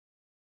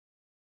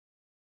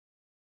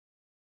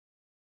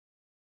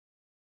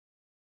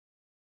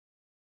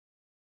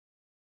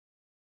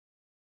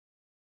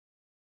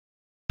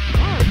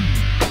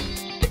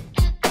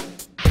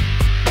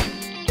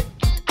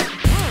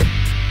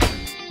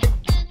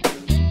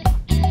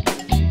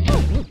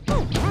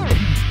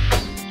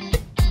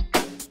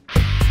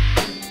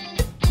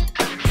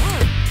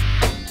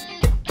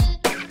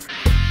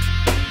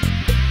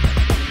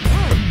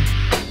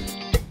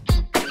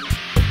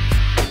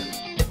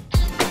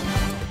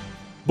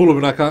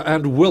Buluminaka,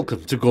 and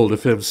welcome to Gold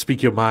FM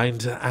Speak Your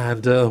Mind.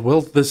 And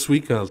this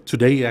week,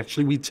 today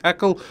actually, we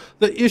tackle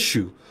the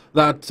issue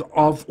that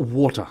of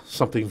water,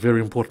 something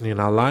very important in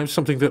our lives,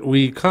 something that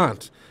we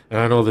can't, and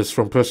I know this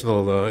from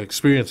personal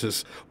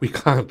experiences, we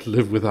can't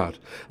live without.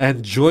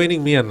 And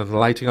joining me and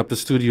lighting up the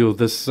studio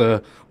this,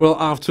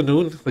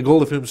 afternoon, the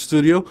Gold FM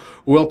studio,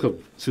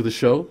 welcome to the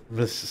show,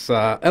 Ms.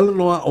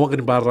 Eleanor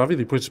Wanganibaravi,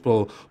 the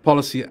Principal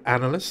Policy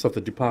Analyst of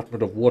the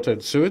Department of Water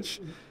and Sewage.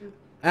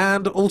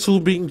 And also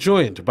being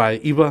joined by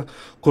Iva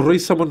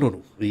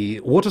Koreisamanunu,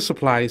 the Water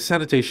Supply,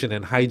 Sanitation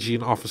and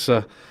Hygiene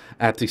Officer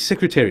at the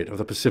Secretariat of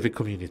the Pacific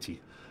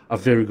Community. A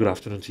very good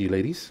afternoon to you,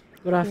 ladies.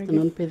 Good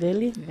afternoon,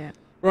 Pedeli. Yeah.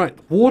 Right,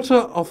 the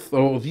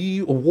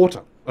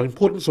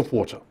importance of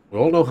water. We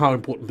all know how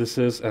important this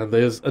is, and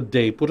there's a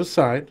day put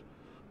aside,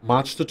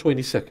 March the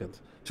 22nd,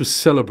 to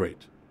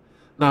celebrate.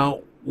 Now,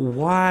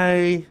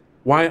 why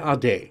a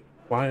day?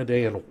 Why a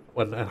day, and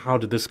how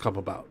did this come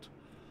about?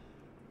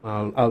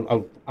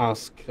 I'll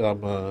ask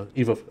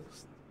Eva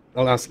first.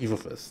 I'll ask Eva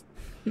first.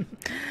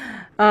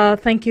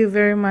 Thank you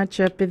very much,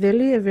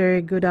 Pedeli. A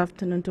very good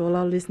afternoon to all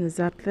our listeners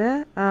out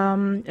there.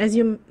 As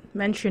you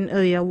mentioned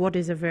earlier, water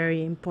is a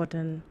very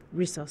important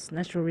resource,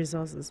 natural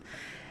resources.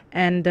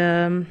 And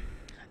a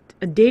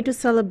day to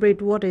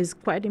celebrate water is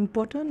quite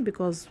important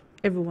because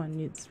everyone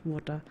needs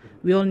water.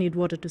 We all need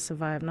water to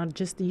survive, not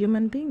just the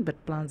human being, but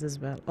plants as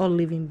well. All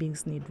living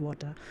beings need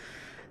water.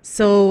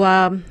 So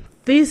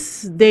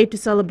this day to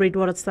celebrate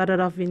water started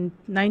off in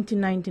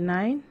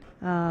 1999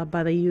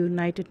 by the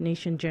United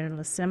Nations General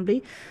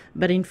Assembly.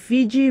 But in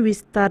Fiji, we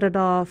started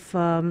off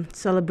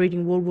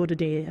celebrating World Water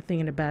Day, I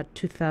think in about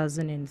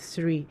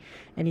 2003.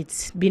 And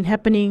it's been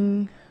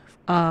happening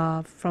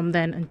from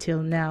then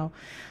until now.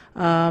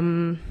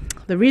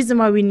 The reason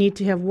why we need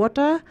to have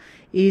water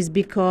is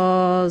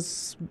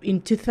because in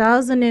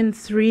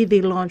 2003,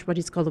 they launched what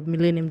is called the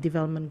Millennium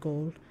Development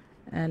Goal.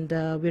 And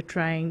we're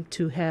trying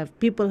to have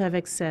people have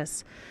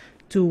access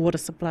to water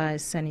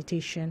supplies,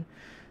 sanitation.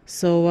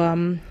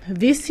 So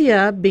this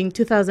year, being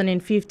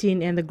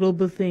 2015, and the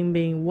global theme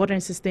being water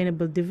and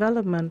sustainable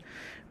development,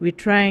 we're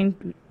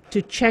trying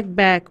to check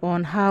back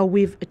on how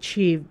we've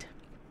achieved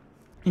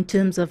in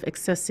terms of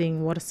accessing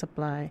water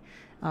supply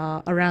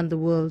around the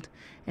world.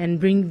 And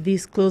bring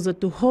this closer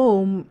to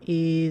home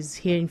is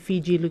here in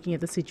Fiji, looking at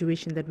the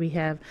situation that we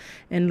have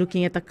and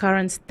looking at the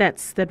current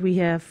stats that we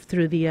have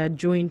through the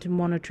joint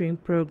monitoring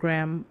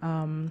program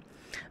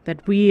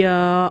that we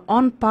are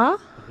on par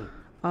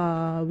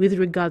with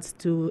regards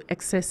to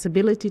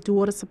accessibility to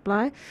water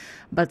supply.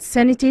 But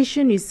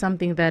sanitation is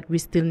something that we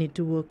still need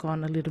to work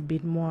on a little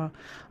bit more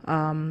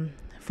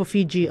for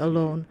Fiji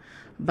alone.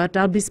 But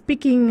I'll be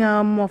speaking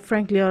more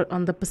frankly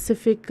on the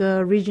Pacific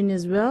region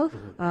as well.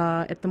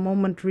 At the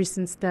moment,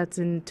 recent stats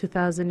in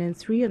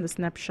 2003 and the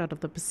snapshot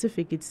of the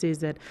Pacific, it says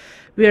that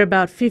we're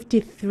about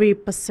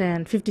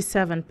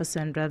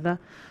 57% rather,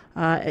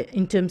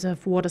 in terms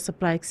of water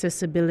supply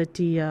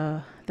accessibility.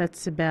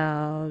 That's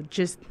about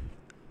just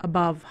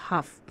above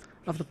half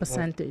of the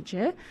percentage.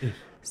 Yeah? Yes.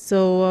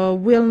 So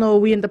we'll know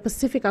we in the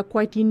Pacific are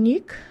quite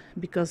unique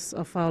because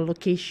of our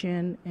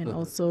location and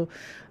also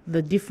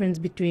the difference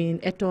between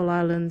atoll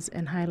islands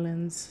and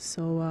highlands.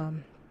 So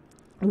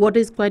water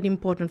is quite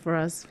important for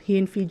us. Here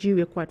in Fiji,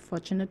 we're quite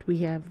fortunate.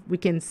 We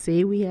can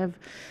say we have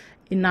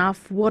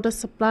enough water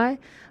supply,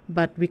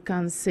 but we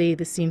can't say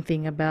the same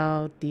thing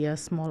about the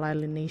small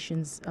island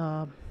nations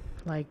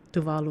like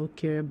Tuvalu,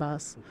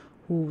 Kiribati,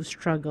 who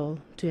struggle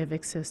to have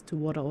access to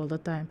water all the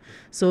time.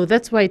 So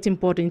that's why it's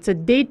important. It's a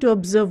day to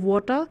observe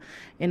water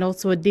and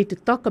also a day to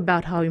talk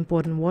about how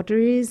important water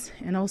is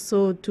and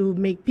also to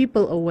make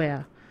people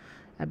aware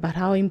about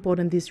how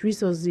important this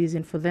resource is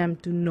and for them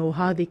to know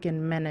how they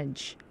can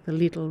manage the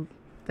little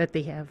that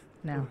they have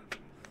now.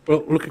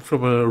 Well, looking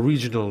from a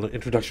regional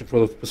introduction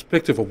for the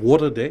perspective of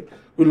Water Day,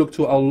 we look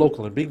to our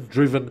local and being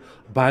driven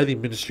by the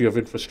Ministry of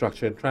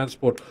Infrastructure and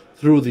Transport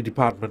through the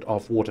Department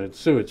of Water and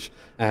Sewage.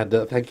 And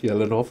thank you,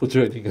 Eleanor, for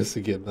joining us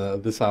again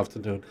this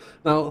afternoon.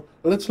 Now,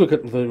 let's look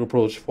at the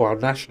approach for our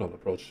national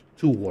approach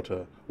to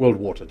World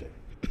Water Day.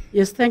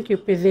 Yes, thank you,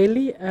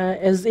 Pedeli.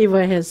 As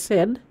Eva has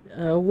said,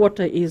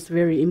 water is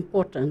very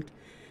important.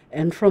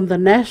 And from the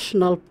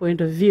national point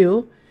of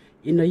view,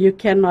 you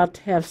cannot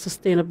have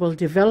sustainable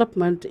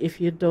development if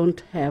you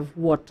don't have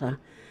water.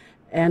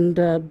 And,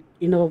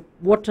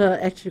 water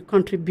actually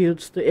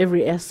contributes to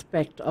every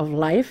aspect of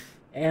life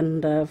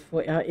and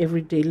for our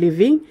everyday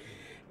living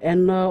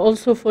and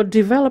also for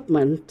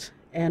development.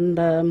 And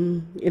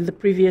in the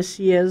previous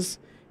years,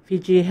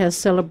 Fiji has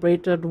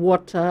celebrated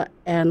water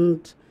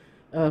and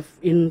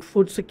in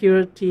food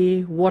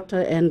security,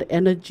 water and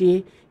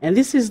energy. And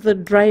this is the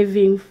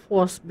driving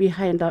force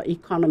behind our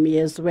economy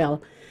as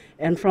well.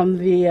 And from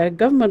the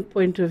government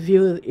point of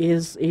view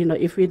is,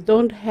 if we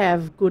don't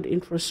have good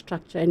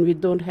infrastructure and we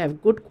don't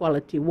have good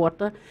quality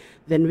water,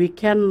 then we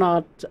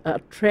cannot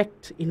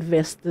attract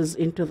investors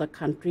into the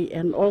country.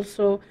 And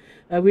also,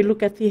 we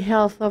look at the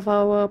health of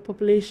our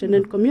population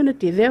and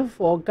community.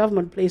 Therefore,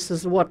 government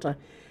places water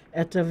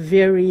at a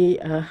very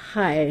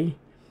high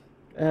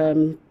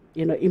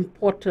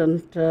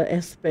important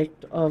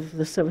aspect of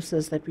the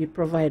services that we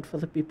provide for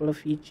the people of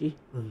Fiji.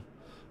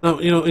 Now,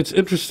 it's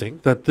interesting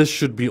that this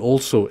should be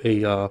also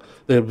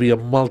there'll be a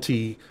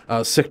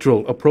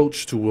multi-sectoral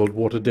approach to World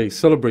Water Day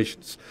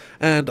celebrations.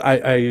 And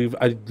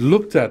I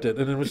looked at it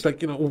and it was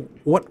like,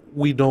 what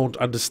we don't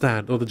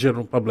understand, or the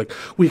general public,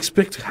 we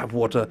expect to have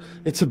water.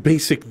 It's a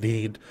basic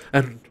need.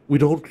 And we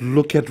don't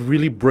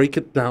really break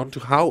it down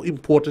to how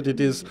important it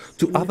is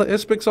to other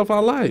aspects of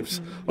our lives.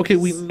 Okay,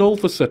 we know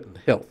for certain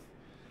health.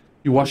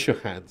 You wash your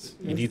hands.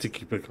 You need to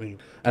keep it clean.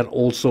 And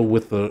also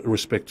with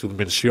respect to the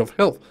Ministry of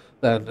Health.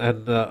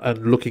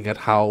 And looking at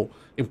how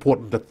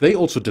important that they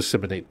also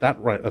disseminate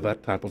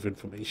that type of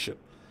information.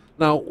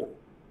 Now,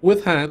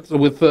 with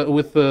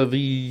the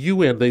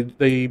UN,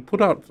 they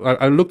put out.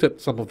 I looked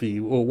at some of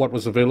what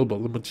was available,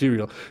 the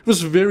material. It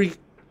was very,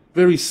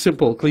 very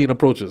simple, clean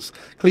approaches.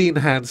 Clean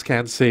hands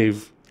can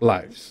save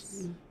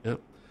lives. Yeah.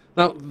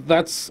 Now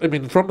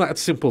from that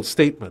simple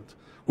statement,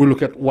 we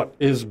look at what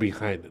is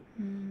behind it.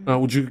 Now,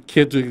 would you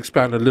care to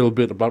expand a little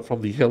bit about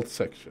from the health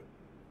section?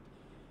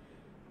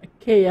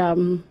 Okay.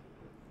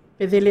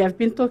 Pedeli, I've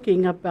been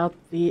talking about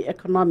the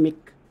economic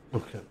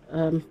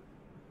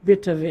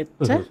bit of it.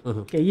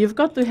 Okay, you've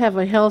got to have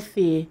a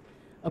healthy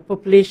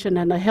population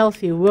and a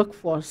healthy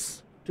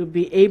workforce to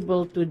be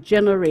able to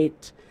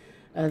generate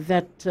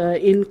that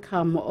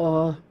income,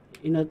 or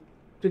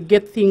to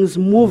get things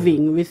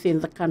moving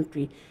within the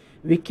country.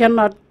 We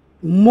cannot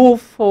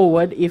move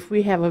forward if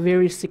we have a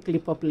very sickly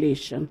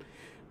population.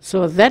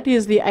 So that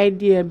is the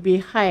idea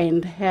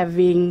behind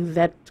having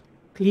that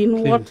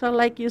clean water,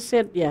 like you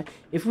said. Yeah.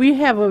 If we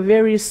have a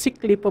very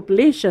sickly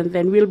population,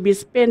 then we'll be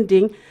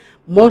spending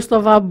most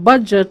of our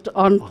budget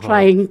on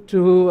trying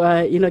to,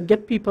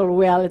 get people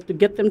well, to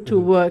get them to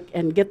work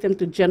and get them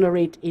to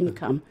generate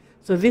income.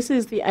 So this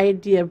is the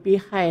idea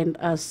behind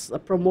us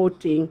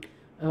promoting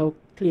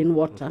clean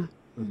water.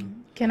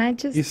 Can I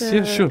just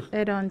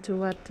add on to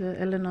what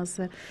Eleanor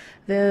said?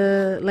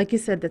 Like you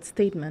said, that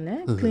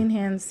statement, clean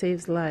hands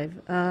saves life.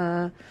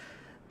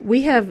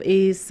 We have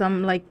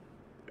some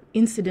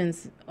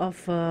incidents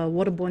of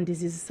waterborne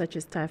diseases such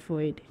as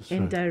typhoid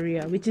and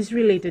diarrhea, which is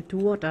related to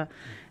water.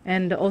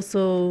 And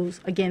also,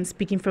 again,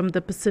 speaking from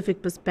the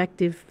Pacific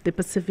perspective, the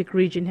Pacific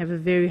region have a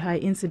very high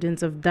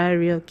incidence of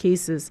diarrheal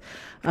cases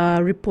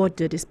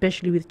reported,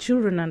 especially with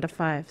children under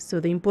 5. So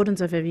the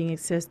importance of having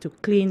access to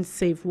clean,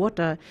 safe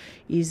water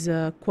is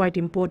quite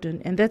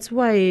important. And that's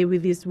why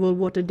with this World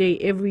Water Day,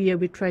 every year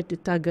we try to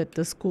target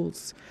the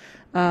schools.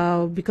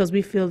 Because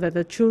we feel that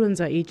the children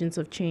are agents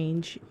of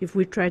change. If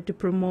we try to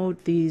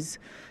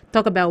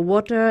talk about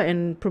water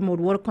and promote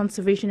water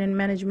conservation and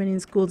management in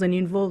schools and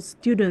involve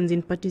students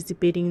in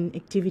participating in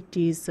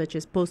activities such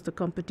as poster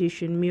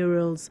competition,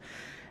 murals,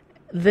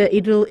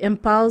 it will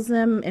empower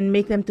them and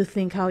make them to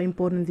think how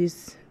important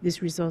these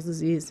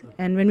resources is.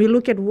 And when we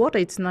look at water,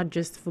 it's not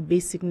just for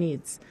basic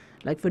needs,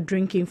 like for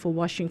drinking, for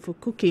washing, for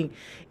cooking.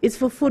 It's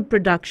for food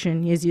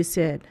production, as you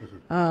said.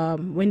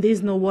 When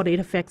there's no water, it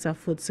affects our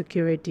food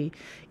security,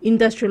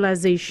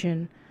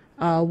 industrialization,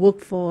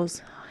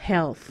 workforce,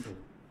 health,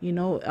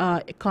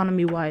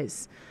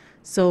 economy-wise.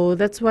 So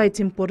that's why it's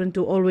important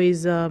to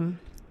always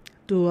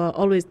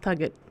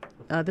target.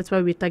 That's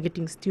why we're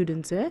targeting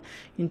students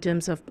in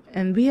terms of,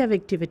 and we have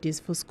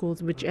activities for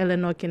schools, which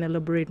Eleanor can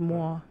elaborate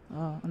more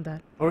on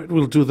that. All right,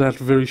 we'll do that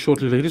very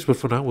shortly, ladies, but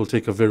for now we'll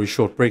take a very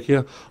short break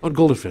here on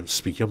Gold FM.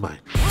 Speak Your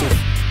Mind.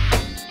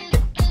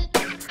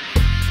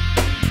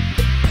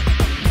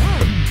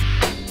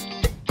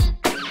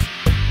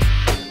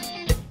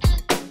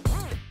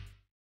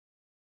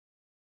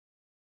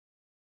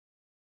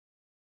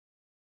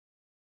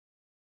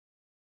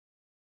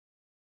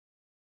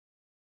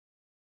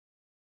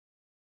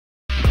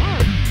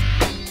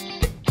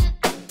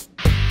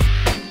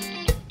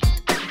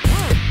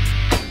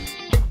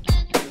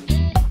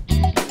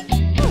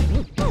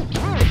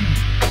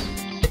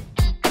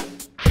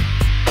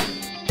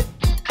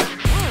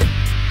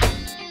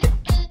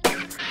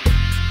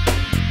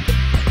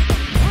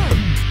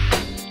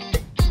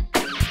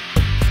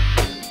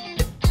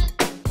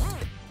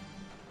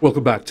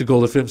 Welcome back to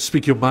Gold FM,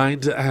 Speak Your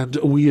Mind, and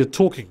we are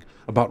talking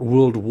about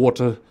World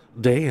Water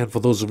Day. And for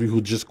those of you who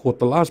just caught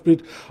the last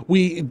bit,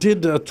 we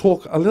did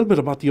talk a little bit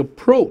about the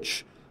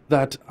approach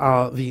that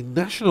the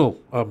national,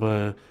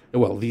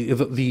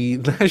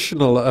 the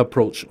national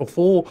approach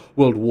for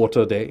World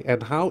Water Day,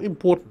 and how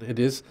important it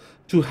is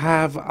to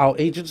have our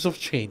agents of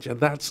change, and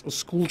that's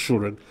school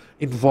children,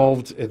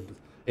 involved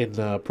in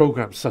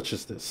programs such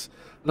as this.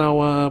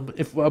 Now,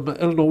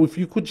 Eleanor, if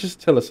you could just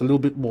tell us a little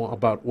bit more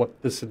about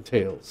what this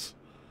entails.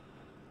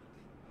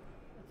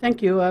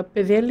 Thank you,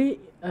 Pedeli.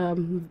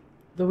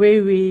 The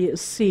way we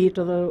see it,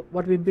 or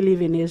what we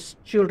believe in, is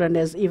children,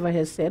 as Eva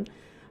has said,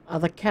 are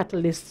the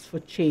catalysts for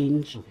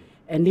change.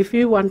 And if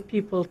we want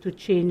people to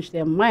change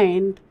their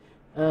mind,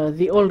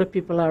 the older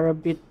people are a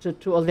bit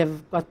too old.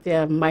 They've got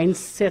their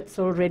mindsets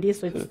already,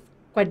 so it's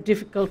quite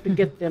difficult to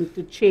get them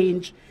to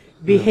change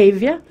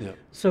behavior.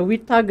 So we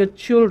target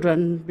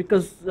children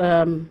because,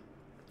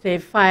 say,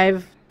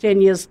 5-10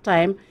 years'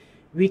 time,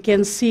 we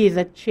can see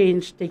that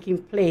change taking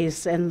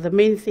place. And the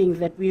main thing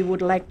that we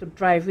would like to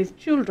drive with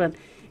children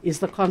is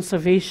the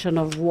conservation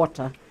of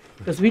water,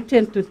 because we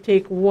tend to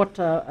take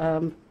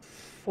water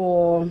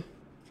for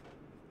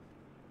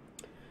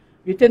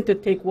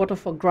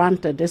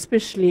granted,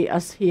 especially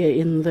us here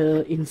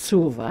in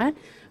Suva.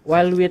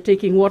 While we are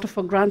taking water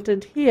for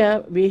granted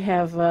here, we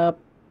have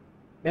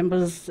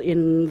members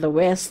in the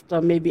West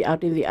or maybe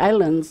out in the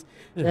islands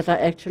that are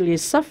actually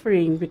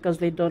suffering because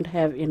they don't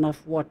have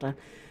enough water.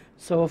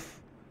 So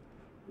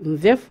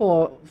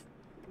therefore,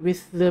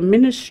 with the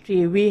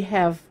ministry, we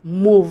have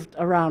moved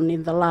around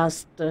in the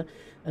last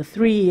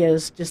 3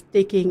 years, just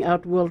taking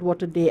out World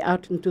Water Day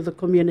out into the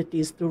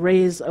communities to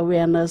raise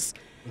awareness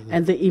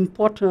and the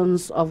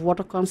importance of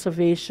water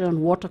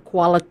conservation, water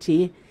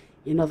quality,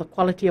 the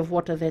quality of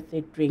water that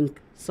they drink.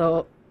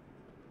 So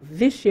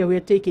this year we're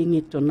taking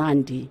it to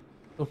Nandi.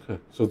 Okay,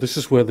 so this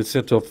is where the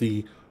center of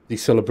the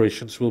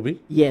celebrations will be?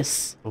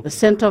 Yes, okay. The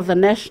center of the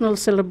national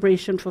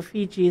celebration for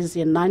Fiji is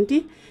in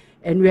Nandi,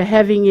 and we're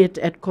having it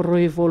at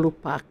Koroivolu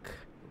Park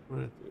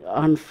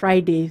on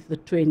Friday the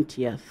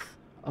 20th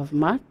of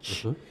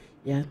March.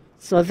 Yeah,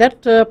 so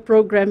that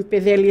program,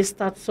 Pedeli,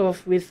 starts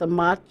off with a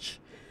march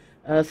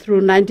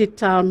through Nandi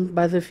town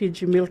by the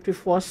Fiji military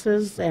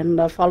forces, and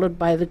followed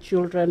by the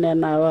children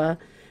and our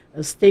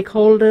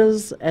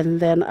stakeholders. And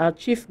then our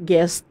chief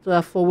guest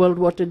for World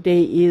Water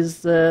Day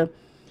is the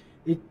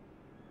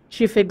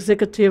Chief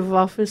Executive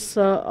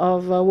Officer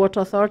of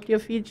Water Authority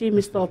of Fiji,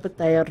 Mr.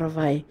 Opataya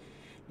Ravai.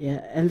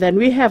 Yeah, and then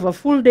we have a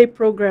full day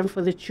program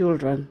for the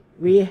children.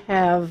 We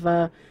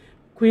have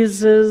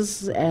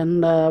quizzes,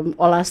 and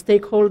all our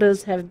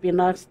stakeholders have been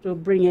asked to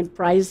bring in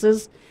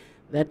prizes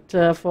that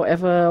for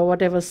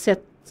whatever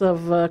sets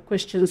of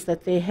questions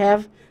that they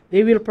have,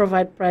 they will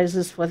provide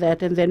prizes for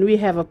that. And then we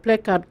have a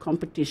placard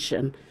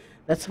competition.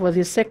 That's for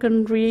the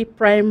secondary,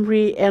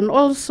 primary, and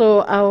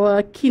also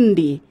our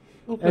kindy.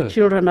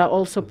 Children are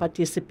also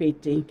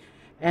participating.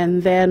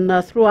 And then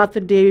throughout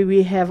the day,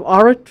 we have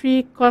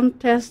oratory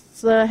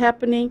contests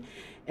happening.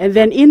 And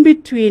then in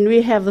between,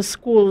 we have the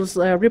schools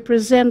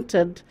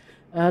represented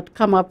to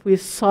come up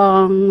with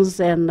songs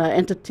and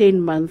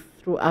entertainment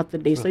throughout the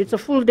day. So it's a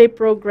full day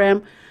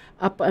program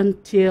up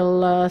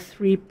until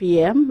 3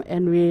 p.m.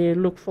 And we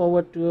look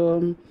forward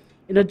to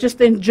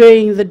just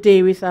enjoying the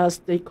day with our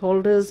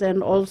stakeholders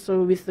and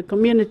also with the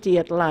community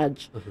at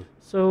large.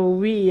 So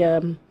we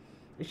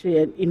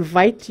actually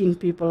inviting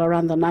people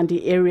around the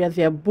Nandi area.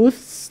 There are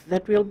booths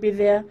that will be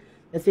there,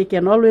 that they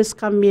can always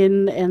come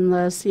in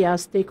and see our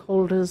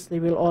stakeholders. They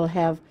will all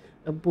have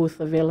a booth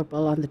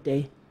available on the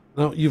day.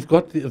 Now, you've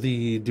got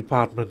the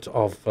Department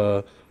of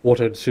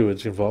Water and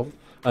Sewage involved,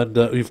 and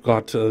you've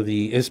got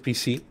the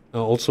SPC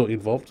also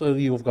involved.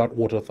 You've got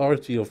Water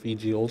Authority of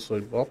Fiji also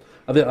involved.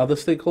 Are there other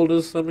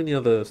stakeholders? How many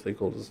other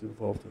stakeholders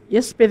involved?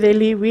 Yes,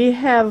 Pedeli, we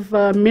have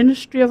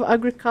Ministry of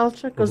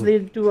Agriculture, because they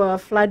do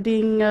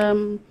flooding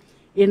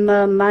in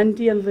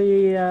Nandi and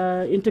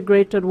the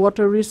Integrated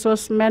Water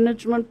Resource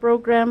Management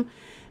Program.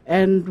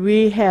 And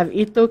we have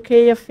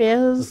Itoke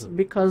Affairs,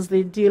 because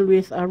they deal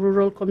with our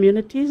rural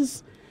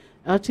communities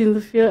out in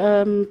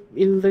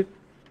the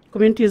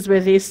communities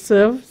where they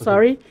serve,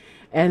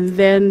 And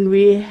then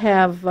we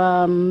have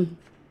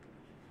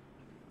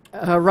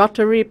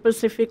Rotary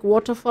Pacific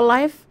Water for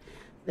Life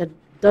that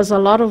does a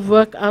lot of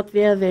work out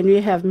there. Then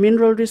we have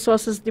Mineral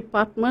Resources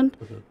Department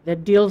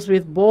that deals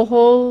with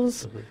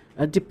boreholes,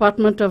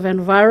 Department of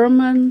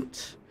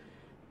Environment,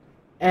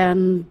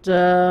 and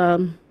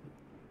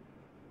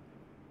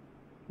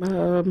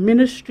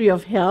Ministry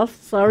of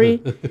Health,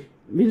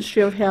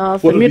 Ministry of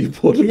Health. What are the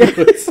important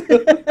words?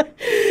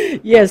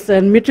 Yes,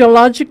 and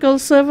Meteorological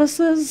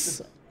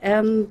Services,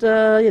 and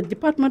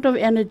Department of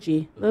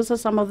Energy. Those are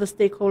some of the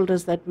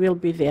stakeholders that will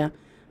be there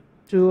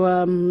to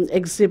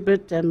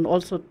exhibit and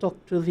also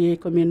talk to the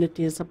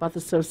communities about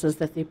the services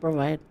that they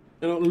provide.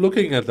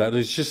 Looking at that,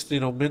 it's just,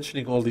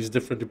 mentioning all these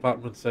different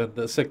departments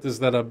and sectors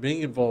that are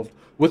being involved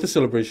with the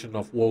celebration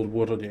of World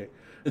Water Day.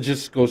 It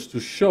just goes to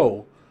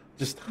show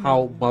just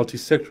how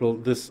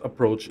multisectoral this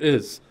approach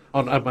is,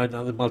 the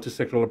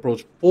multisectoral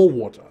approach for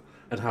water,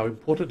 and how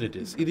important it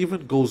is. It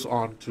even goes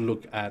on to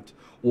look at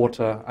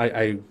water.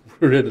 I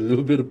read a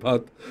little bit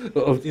about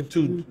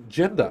into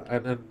gender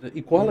and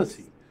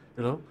equality,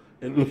 and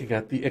looking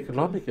at the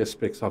economic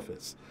aspects of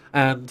it.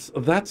 And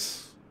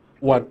that's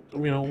what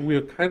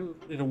we're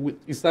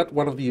is that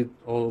one of the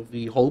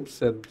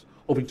hopes and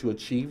hoping to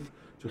achieve,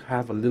 to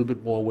have a little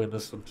bit more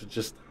awareness into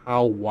just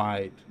how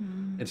wide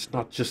it's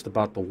not just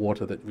about the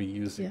water that we're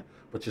using,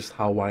 but just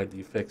how wide the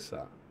effects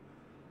are.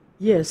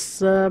 Yes,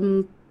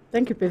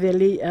 thank you,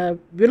 Pedeli.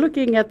 We're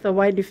looking at the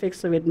wide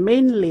effects of it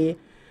mainly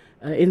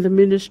in the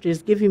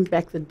ministries, giving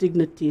back the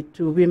dignity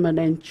to women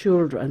and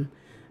children.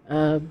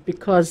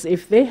 Because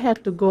if they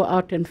had to go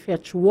out and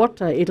fetch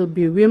water, it'll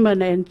be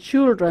women and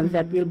children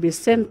that will be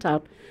sent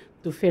out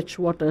to fetch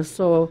water.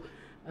 So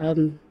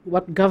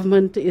what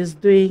government is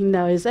doing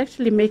now is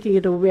actually making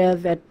it aware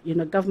that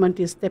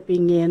government is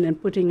stepping in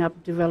and putting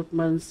up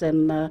developments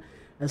and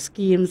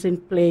schemes in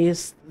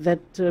place, that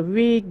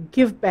we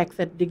give back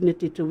that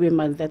dignity to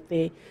women, that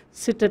they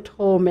sit at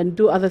home and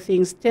do other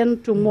things,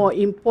 tend to more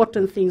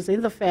important things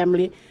in the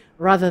family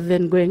rather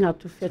than going out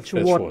to fetch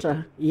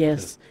water.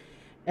 Yes.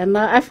 And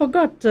I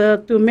forgot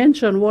to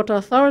mention Water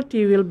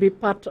Authority will be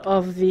part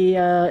of the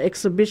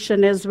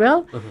exhibition as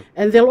well.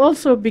 And they'll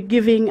also be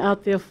giving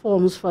out their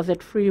forms for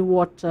that free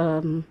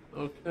water.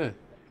 Okay.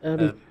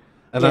 And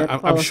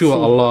I'm sure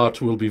a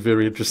lot will be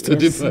very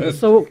interested in that.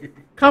 So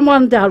come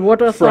on down.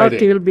 Water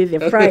Authority will be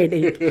there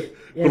Friday.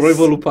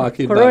 Koroivolu Park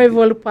in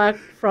Koroivolu Park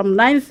from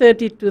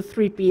 9:30 to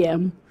 3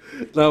 p.m.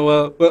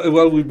 Now,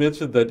 well, we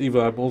mentioned that, Eva.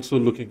 I'm also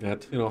looking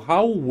at,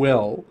 how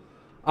well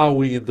are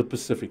we in the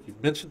Pacific? You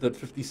mentioned that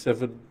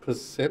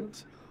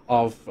 57%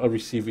 of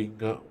receiving,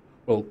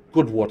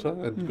 good water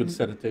and good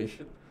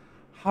sanitation.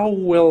 How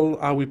well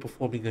are we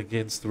performing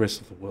against the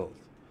rest of the world?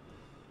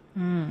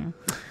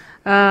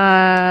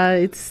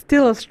 It's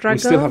still a struggle. We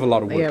still have a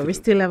lot of work to do. We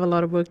still have a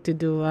lot of work to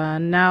do.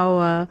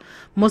 Now,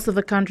 most of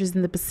the countries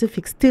in the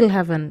Pacific still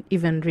haven't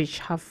even reached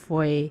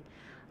halfway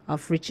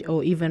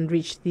or even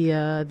reached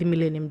the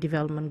Millennium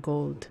Development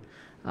Goal.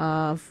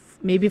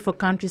 Maybe for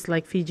countries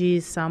like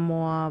Fiji,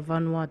 Samoa,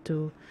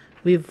 Vanuatu,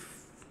 we've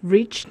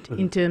reached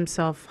in terms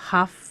of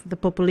half the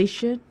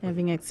population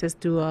having access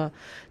to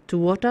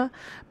water.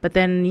 But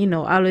then,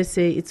 I always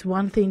say it's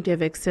one thing to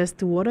have access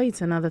to water,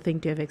 it's another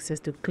thing to have access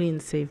to clean,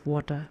 safe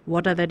water.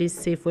 Water that is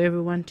safe for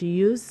everyone to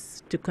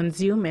use, to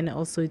consume, and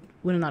also it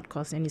will not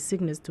cause any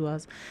sickness to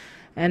us.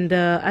 And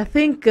I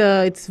think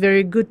it's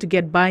very good to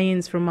get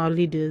buy-ins from our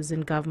leaders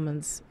and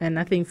governments. And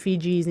I think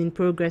Fiji is in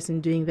progress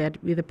in doing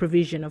that with the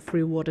provision of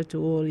free water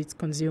to all its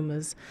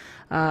consumers,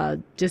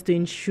 just to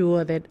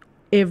ensure that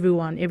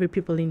every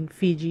people in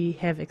Fiji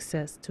have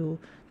access to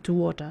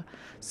water.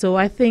 So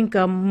I think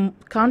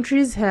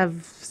countries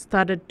have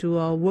started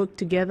to work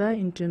together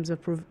in terms of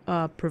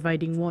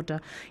providing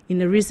water.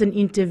 In a recent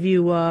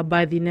interview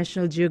by the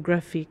National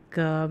Geographic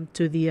to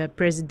the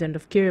president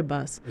of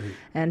Kiribati,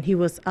 and he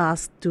was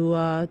asked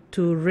to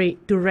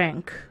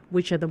rank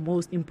which are the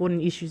most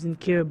important issues in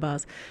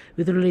Kiribati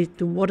with relation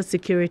to water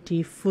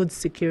security, food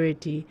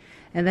security,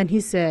 and then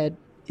he said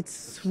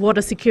it's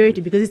water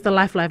security because it's the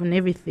lifeline and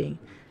everything.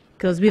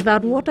 Because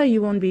without water, you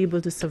won't be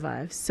able to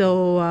survive.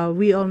 So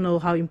we all know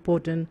how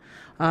important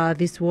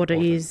this water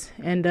is.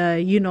 And,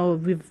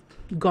 we've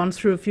gone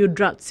through a few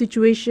drought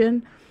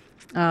situations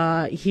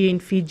here in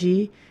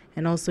Fiji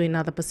and also in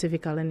other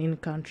Pacific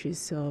Island countries.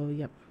 So,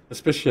 yep.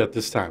 Especially at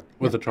this time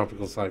with the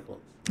tropical cyclone.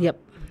 Yep.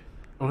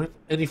 All right.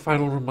 Any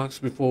final remarks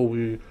before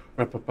we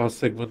wrap up our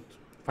segment?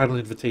 Final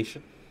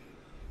invitation?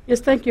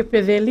 Yes, thank you,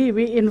 Pedeli.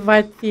 We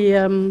invite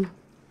the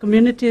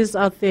communities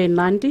out there in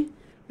Nandi.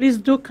 Please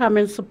do come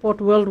and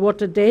support World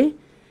Water Day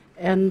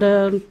and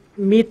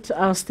meet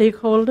our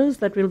stakeholders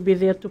that will be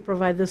there to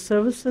provide the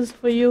services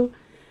for you.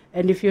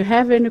 And if you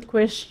have any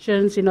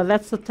questions,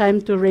 that's the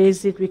time to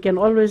raise it. We can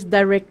always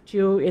direct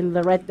you in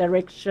the right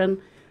direction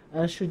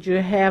should you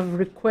have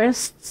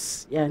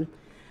requests. Yeah.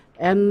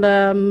 And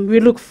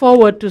we look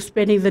forward to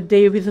spending the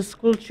day with the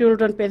school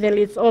children.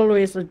 Pedeli, it's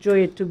always a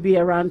joy to be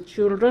around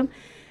children.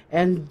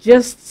 And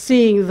just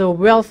seeing the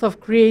wealth of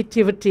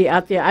creativity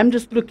out there, I'm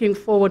just looking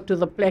forward to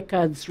the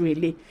placards,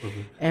 really.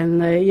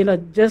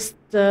 And, just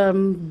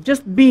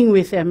being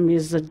with them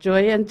is a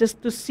joy, and just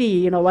to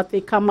see, what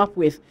they come up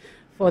with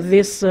for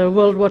this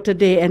World Water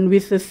Day and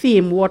with the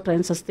theme, water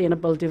and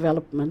sustainable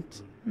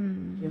development.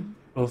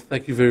 Well,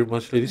 thank you very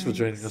much, ladies, for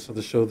joining us on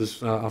the show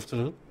this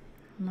afternoon.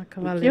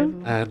 Thank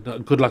you.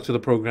 And good luck to the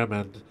program,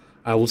 and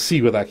I will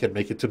see whether I can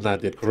make it to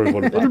Nandi at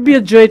Koroivolu Park. It'll be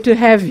a joy to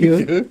have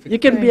you. You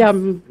can be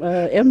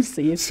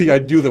MC. See, I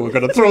knew that we're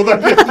going to throw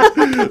that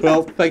in.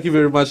 Well, thank you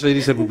very much,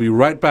 ladies, and we'll be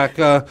right back.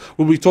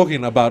 We'll be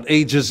talking about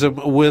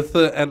ageism with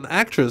an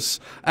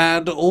actress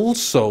and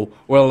also,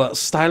 a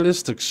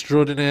stylist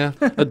extraordinaire,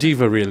 a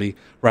diva, really,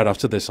 right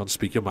after this on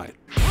Speak Your Mind.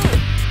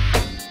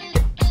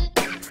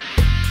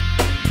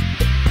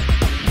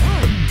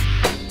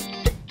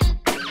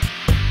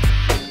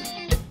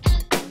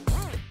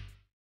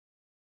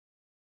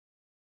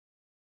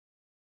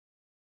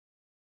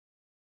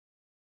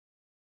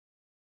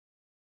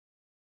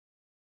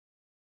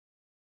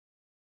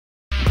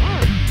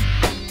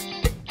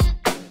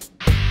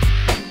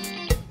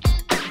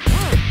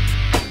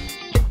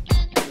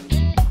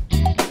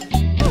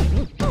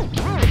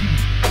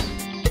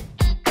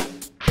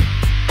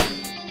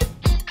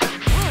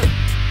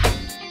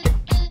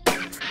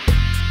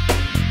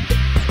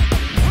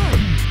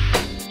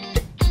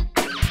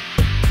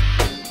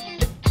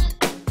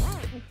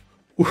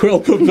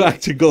 Welcome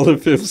back to Golden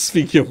FM,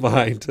 Speak Your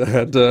Mind.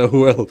 And,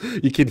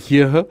 you can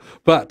hear her.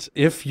 But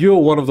if you're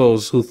one of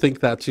those who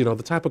think that, the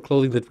type of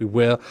clothing that we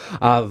wear,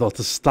 the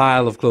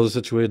style of clothes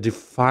that you wear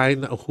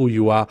define who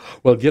you are,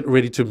 well, get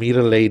ready to meet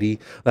a lady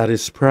that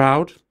is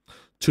proud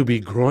to be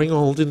growing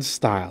old in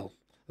style.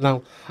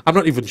 Now, I'm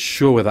not even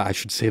sure whether I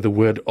should say the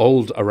word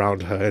old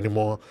around her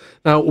anymore.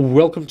 Now,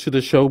 welcome to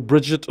the show,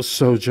 Bridget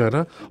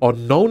Sojourner, or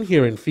known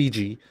here in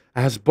Fiji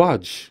as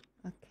Budge.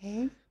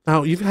 Okay.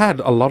 Now, you've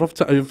had a lot of,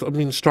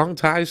 strong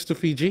ties to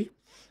Fiji?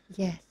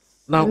 Yes.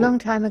 Now, A long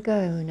time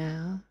ago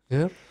now.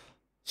 yeah.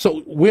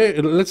 So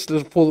where? Let's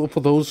for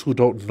those who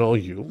don't know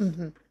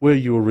you, where are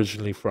you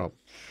originally from?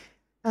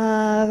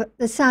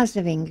 The south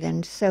of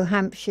England, so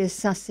Hampshire,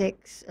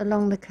 Sussex,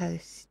 along the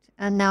coast.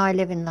 And now I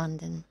live in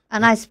London.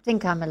 And I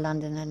think I'm a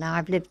Londoner now.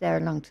 I've lived there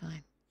a long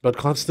time. But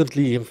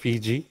constantly in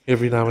Fiji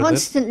every now and then.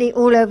 Constantly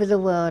all over the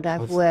world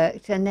I've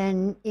worked. And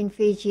then in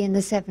Fiji in the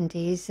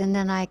 70s. And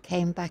then I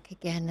came back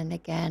again and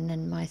again.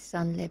 And my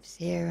son lives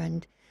here.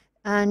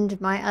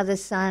 And my other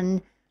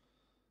son,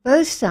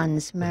 both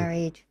sons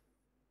married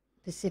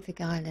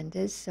Pacific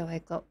Islanders. So I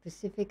got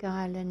Pacific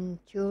Island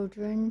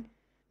children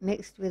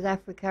mixed with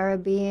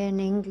Afro-Caribbean,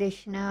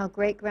 English now,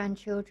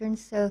 great-grandchildren.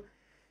 So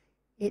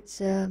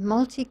it's a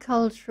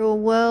multicultural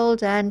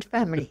world and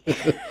family.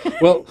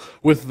 Well,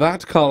 with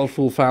that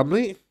colorful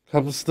family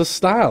comes the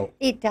style.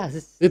 It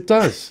does. It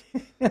does.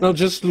 Now,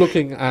 just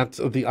looking at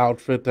the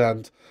outfit,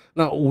 and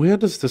now, where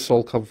does this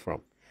all come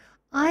from?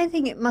 I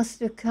think it must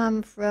have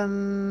come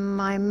from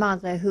my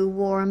mother, who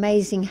wore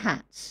amazing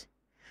hats.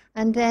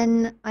 And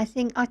then I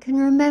think I can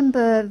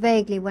remember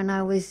vaguely when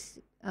I was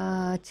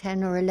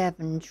 10 or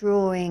 11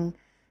 drawing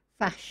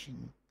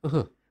fashion.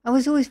 Uh-huh. I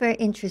was always very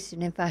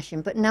interested in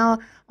fashion, but now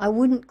I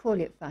wouldn't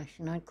call it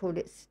fashion, I'd call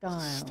it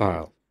style.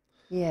 Style.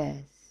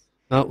 Yes.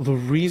 Now, the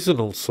reason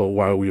also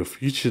why we are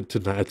featured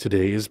tonight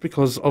today is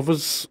because of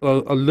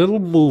a little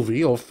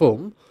movie or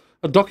film,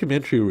 a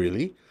documentary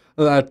really,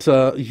 that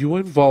you were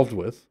involved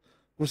with.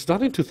 It was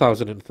done in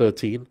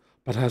 2013,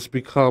 but has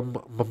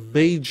become a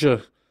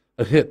major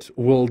hit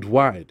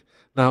worldwide.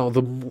 Now,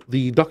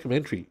 the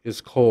documentary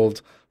is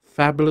called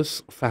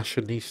Fabulous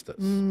Fashionistas.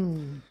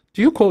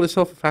 Do you call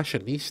yourself a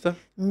fashionista?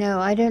 No,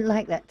 I don't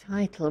like that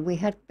title. We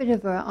had a bit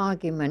of an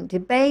argument,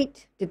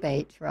 debate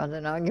rather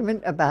than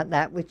argument about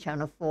that with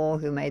Channel 4,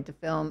 who made the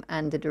film,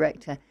 and the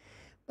director.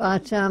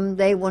 But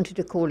they wanted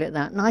to call it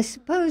that. And I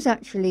suppose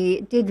actually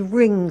it did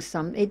ring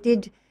some, it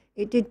did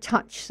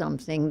touch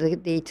something,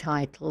 the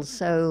title.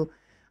 So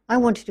I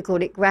wanted to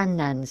call it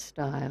Grandnan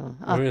Style,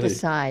 after Really?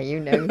 Sai,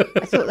 you know.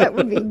 I thought that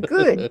would be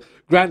good.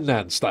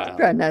 Grandnan style.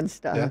 Grandnan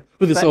Style. Yeah,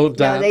 with its But own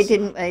dance. No,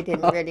 they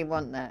didn't really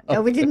want that.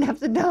 No, we didn't have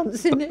the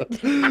dance in it.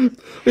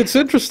 It's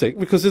interesting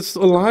because it's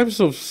the lives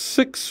of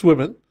 6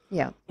 women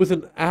Yeah, with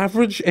an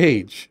average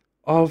age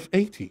of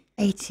 80.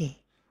 80.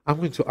 I'm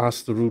going to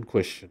ask the rude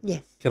question.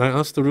 Yes, Can I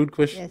ask the rude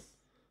question? yes.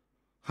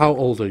 How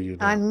old are you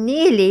now? I'm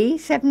nearly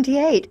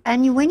 78.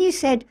 And when you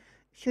said,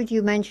 should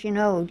you mention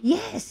old?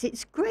 Yes,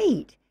 it's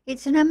great.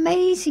 It's an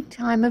amazing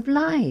time of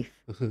life.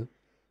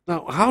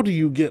 Now, how do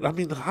you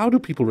how do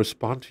people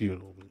respond to you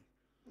normally?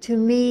 To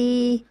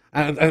me,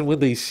 And when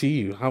they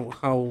see you,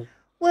 how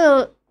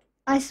well,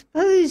 I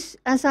suppose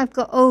as I've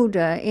got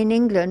older in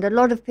England, a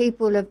lot of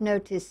people have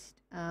noticed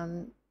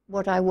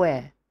what I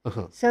wear.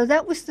 uh-huh. So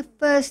that was the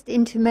first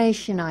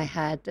intimation I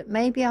had that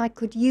maybe I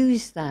could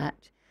use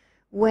that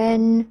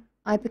when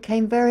I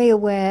became very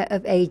aware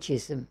of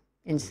ageism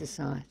in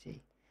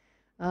society.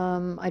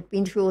 I'd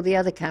been through all the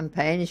other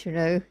campaigns, you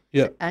know,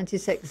 Yeah.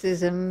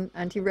 anti-sexism,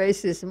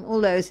 anti-racism, all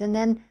those. And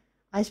then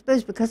I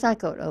suppose because I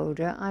got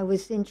older, I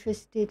was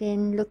interested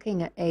in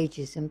looking at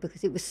ageism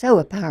because it was so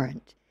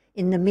apparent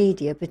in the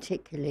media,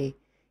 particularly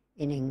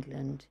in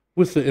England.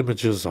 With the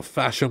images of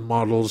fashion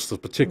models, the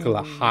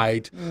particular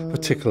height,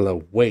 particular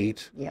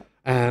weight, Yeah.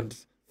 and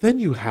then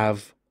you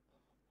have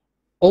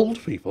old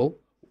people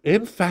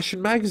in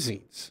fashion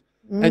magazines,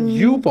 and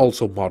you've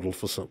also modeled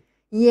for some.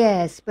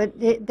 Yes, but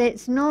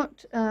it's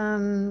not,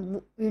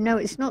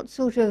 it's not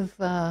sort of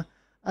a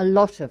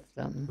lot of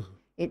them.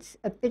 It's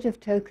a bit of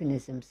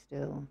tokenism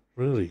still.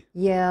 Really?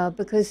 Yeah,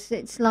 because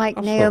it's like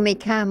How so? Naomi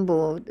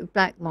Campbell, the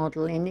black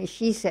model, and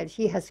she said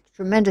she has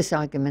tremendous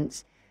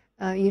arguments,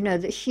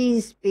 that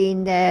she's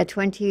been there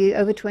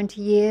over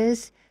 20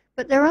 years,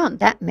 but there aren't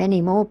that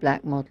many more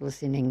black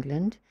models in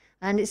England.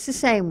 And it's the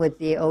same with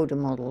the older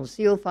models.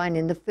 You'll find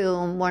in the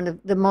film, one of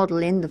the model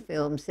in the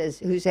film says,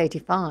 who's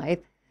 85,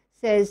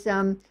 says,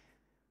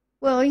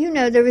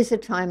 there is a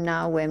time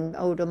now when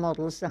older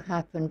models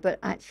happen, but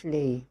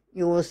actually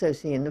you also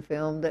see in the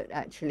film that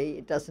actually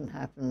it doesn't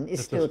happen.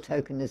 It's still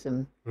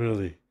tokenism.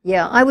 Really?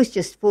 Yeah, I was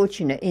just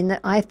fortunate in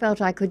that I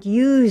felt I could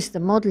use the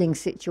modelling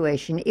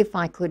situation, if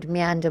I could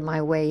meander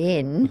my way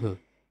in,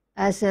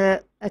 as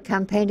a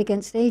campaign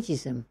against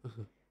ageism.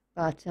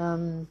 But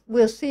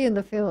we'll see in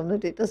the film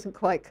that it doesn't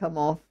quite come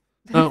off.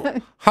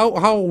 Now,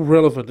 how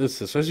relevant is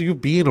this? As you've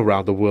been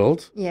around the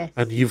world, Yes.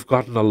 and you've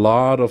gotten a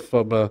lot of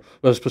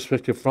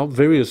perspective from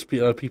various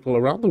people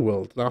around the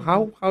world. Now,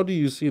 how do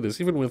you see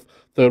this? Even with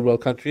third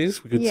world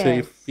countries, we could say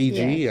Yes, Fiji,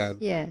 yes,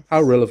 and yes.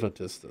 how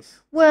relevant is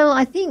this? Well,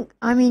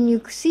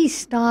 you see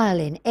style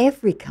in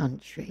every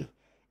country.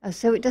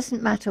 So it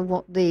doesn't matter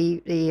what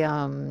the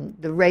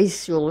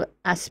racial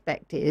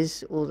aspect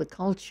is or the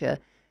culture,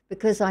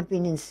 because I've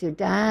been in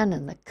Sudan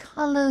and the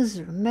colours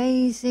are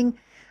amazing,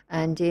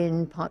 and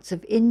in parts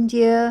of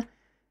India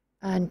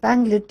and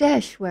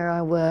Bangladesh where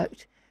I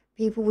worked,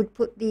 people would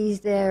put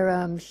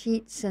their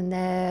sheets and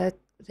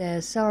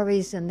their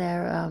saris and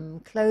their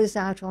clothes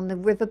out on the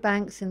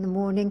riverbanks in the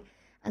morning,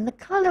 and the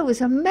colour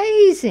was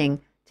amazing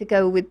to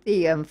go with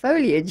the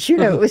foliage. You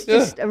know, it was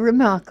just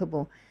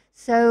remarkable.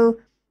 So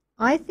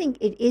I think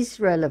it is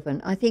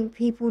relevant. I think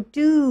people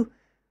do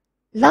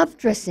love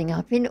dressing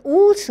up in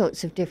all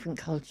sorts of different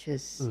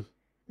cultures.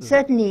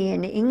 Certainly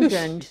in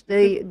England,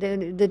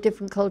 the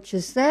different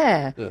cultures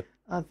there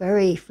are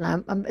very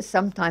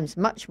sometimes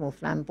much more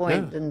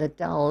flamboyant than the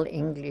dull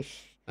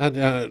English.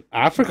 And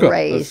Africa,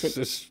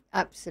 Grays,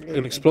 absolutely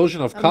an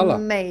explosion of color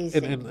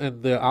amazing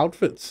in their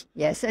outfits.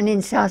 Yes, and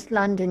in South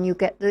London you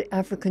get the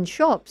African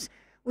shops,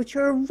 which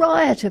are a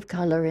riot of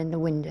color in the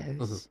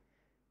windows.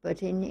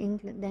 But in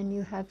England, then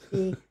you have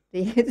the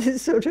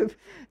sort of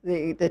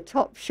the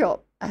top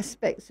shop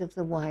aspects of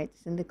the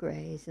whites and the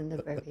greys and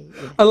the very.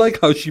 Yes. I like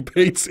how she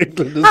paints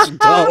England as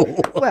dull.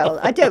 Well,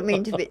 I don't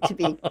mean to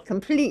be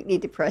completely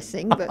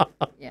depressing, but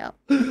yeah.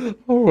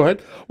 All right.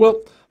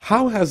 Well,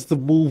 how has the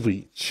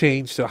movie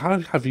changed? How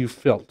have you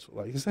felt?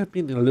 Like, has there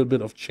been a little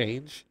bit of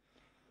change?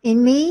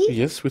 In me?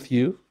 Yes, with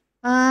you.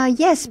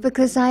 Yes,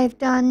 because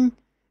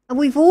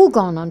we've all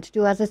gone on to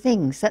do other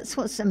things. That's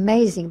what's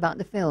amazing about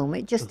the film.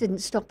 It just didn't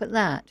stop at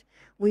that.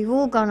 We've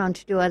all gone on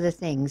to do other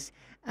things.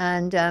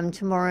 And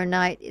tomorrow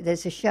night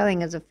there's a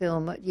showing of the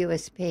film at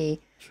USP.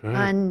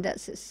 Right. And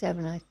that's at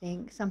 7, I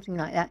think, something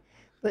like that.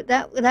 But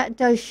that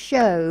does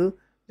show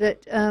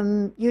that,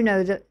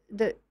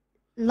 that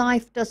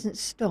life doesn't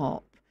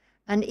stop.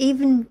 And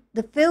even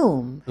the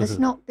film has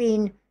not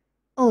been,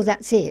 oh,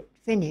 that's it,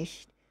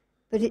 finished.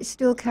 But it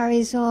still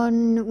carries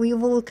on.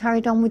 We've all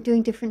carried on with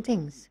doing different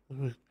things.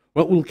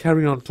 Well, we'll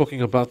carry on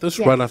talking about this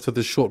right after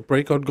this short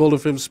break on Gold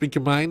FM Speak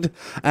Your Mind,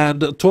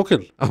 and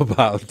talking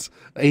about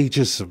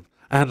ageism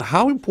and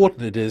how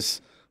important it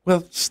is,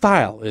 well,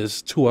 style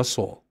is to us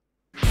all.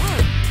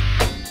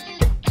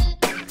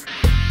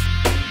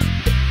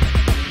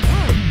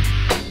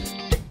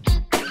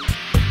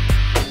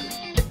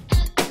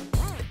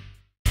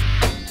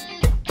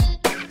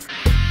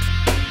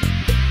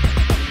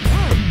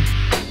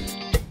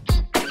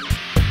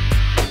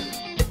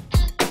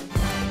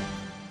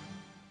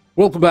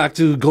 Welcome back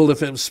to Gold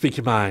FM Speak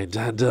Your Mind,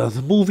 and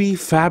the movie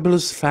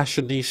Fabulous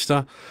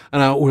Fashionista.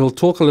 And we'll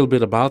talk a little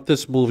bit about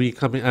this movie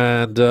coming,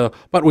 and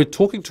but we're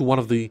talking to one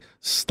of the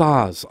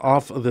stars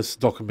of this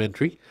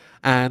documentary,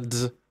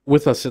 and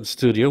with us in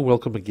studio.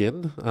 Welcome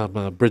again,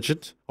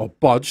 Bridget, or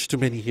Bodge to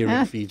many here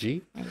in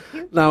Fiji. Thank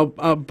you. Now,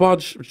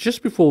 Bodge,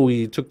 just before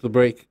we took the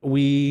break,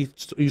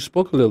 you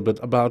spoke a little bit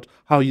about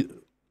how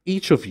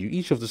each of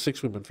the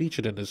 6 women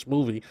featured in this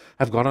movie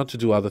have gone on to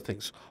do other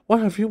things.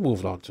 What have you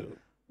moved on to?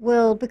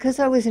 Well, because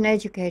I was an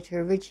educator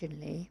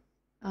originally,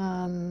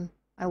 I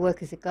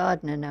work as a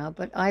gardener now,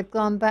 but I've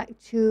gone back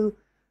to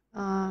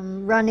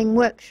running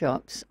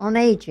workshops on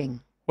aging.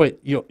 Wait,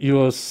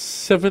 you're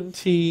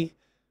 70,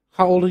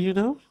 how old are you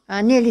now?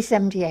 Nearly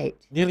 78.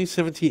 Nearly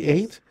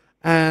 78,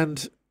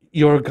 and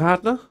you're a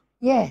gardener?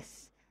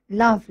 Yes,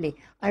 lovely.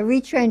 I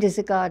retrained as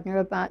a gardener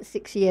about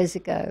 6 years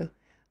ago,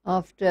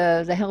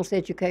 after the health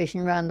education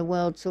around the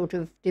world sort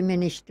of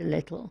diminished a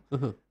little.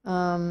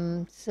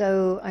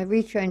 So I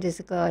retrained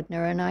as a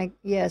gardener, and I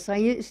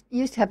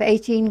used to have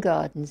 18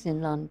 gardens in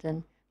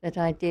London that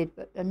I did,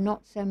 but there are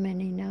not so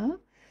many now.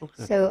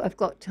 Okay. So I've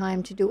got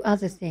time to do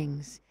other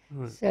things.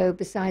 Right. So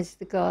besides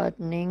the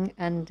gardening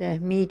and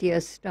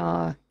media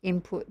star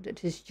input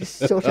that has just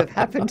sort of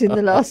happened in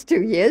the last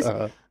 2 years,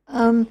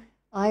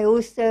 I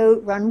also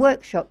run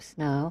workshops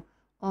now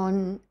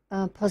on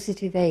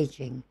positive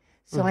aging.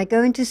 So I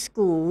go into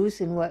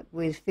schools and work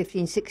with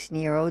 15,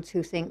 16-year-olds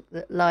who think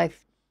that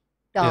life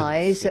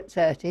dies at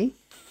 30,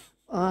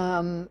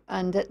 and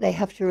that they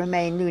have to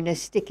remain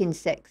lunatic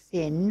insect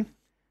thin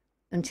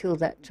until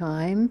that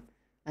time,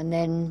 and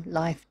then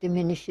life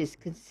diminishes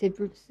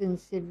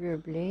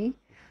considerably.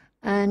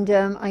 And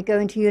I go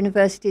into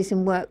universities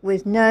and work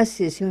with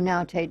nurses who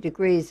now take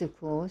degrees, of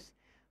course,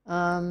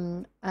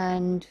 and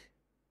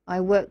I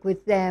work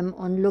with them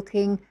on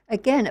looking,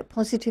 again, at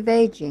positive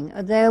aging,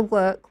 their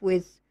work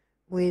with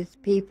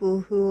people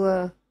who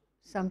are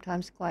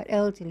sometimes quite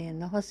elderly in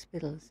the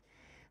hospitals.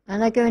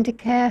 And I go into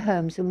care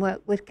homes and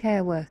work with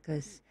care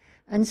workers.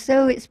 And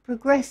so it's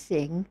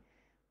progressing,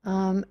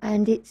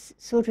 and it's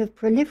sort of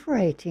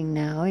proliferating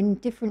now in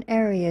different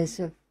areas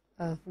of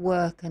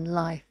work and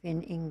life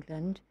in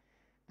England,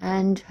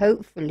 and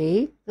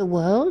hopefully the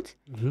world,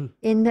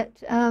 in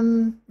that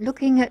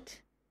looking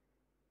at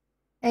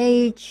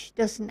age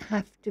doesn't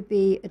have to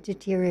be a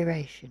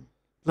deterioration.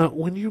 Now,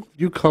 when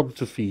you come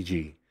to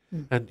Fiji,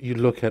 and you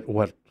look at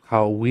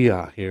how we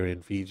are here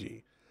in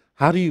Fiji,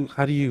 how do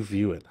you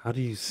view it? How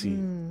do you see it?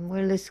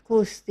 Well, of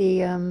course,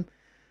 the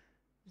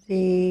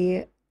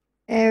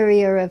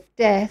area of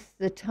death,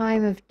 the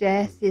time of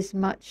death is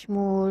much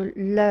more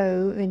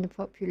low in the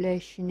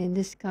population in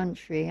this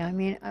country. I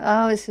mean,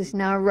 ours is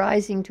now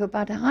rising to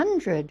about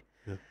 100.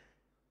 Yeah.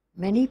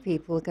 Many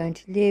people are going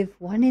to live,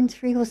 1 in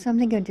 3 or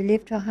something, going to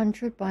live to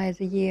 100 by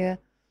the year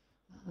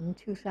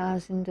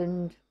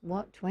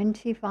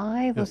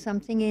 2025 or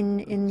something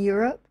in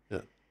Europe.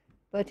 Yeah.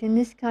 But in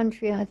this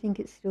country, I think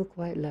it's still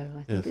quite low.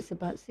 I think it's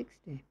about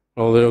 60.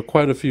 Well, there are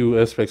quite a few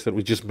aspects that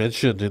we just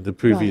mentioned in the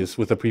previous,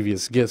 with the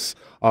previous guests,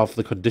 of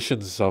the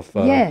conditions of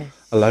Yes.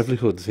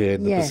 livelihoods here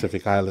in the Yes.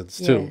 Pacific Islands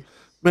too.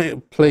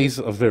 Yes. Plays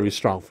a very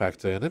strong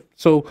factor in it.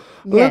 So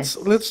Yes.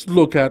 let's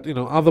look at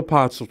other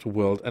parts of the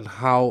world and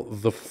how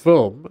the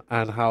film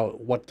and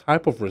what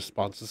type of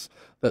responses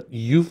that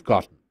you've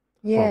gotten.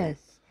 Yes.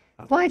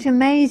 Quite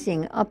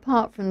amazing,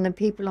 apart from the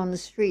people on the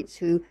streets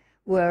who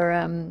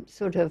were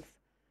sort of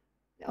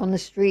on the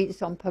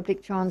streets, on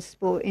public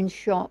transport, in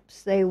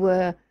shops. They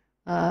were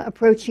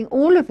approaching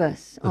all of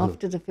us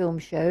after the film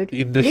showed.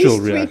 The initial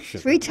at least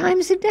reaction. three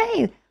times a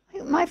day.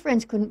 My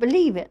friends couldn't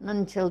believe it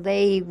until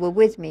they were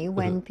with me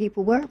when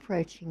people were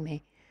approaching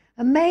me.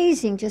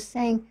 Amazing, just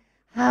saying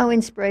how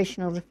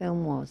inspirational the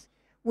film was,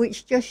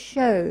 which just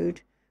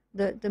showed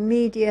that the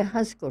media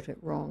has got it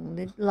wrong.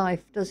 That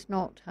life does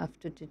not have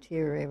to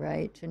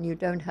deteriorate, and you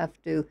don't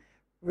have to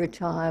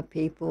retire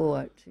people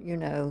at,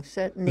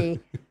 certainly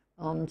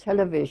on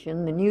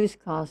television, the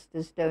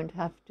newscasters don't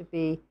have to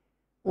be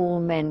all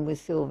men with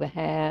silver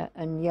hair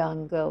and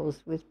young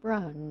girls with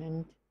brown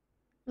and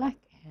black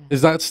hair.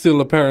 Is that still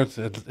apparent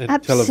in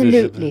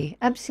television?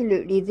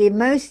 Absolutely. The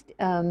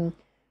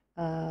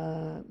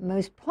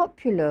most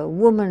popular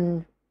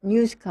woman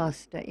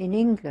newscaster in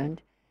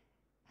England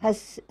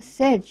has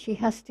said she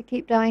has to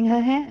keep dyeing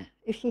her hair.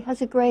 If she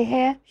has a grey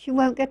hair, she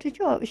won't get a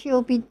job.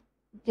 She'll be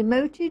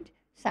demoted,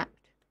 sacked.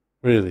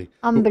 Really?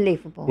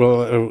 Unbelievable.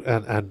 Well,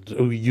 and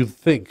you'd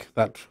think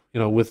that,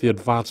 with the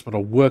advancement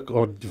of work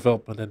on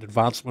development and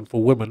advancement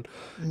for women,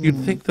 you'd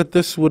think that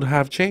this would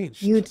have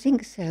changed. You'd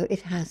think so.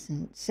 It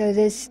hasn't. So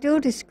there's still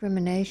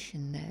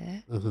discrimination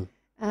there.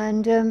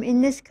 And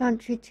in this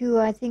country too,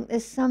 I think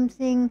there's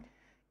something,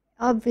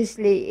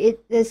 obviously,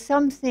 there's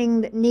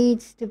something that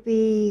needs to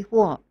be,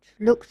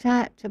 looked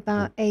at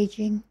about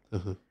aging.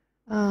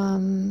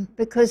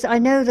 Because I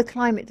know the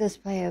climate does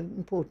play an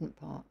important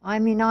part. I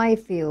mean, I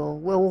feel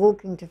we're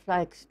walking to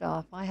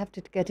Flagstaff. I have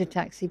to get a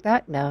taxi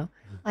back now.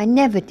 I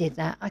never did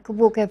that. I could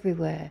walk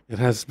everywhere. It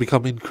has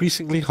become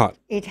increasingly hot.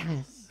 It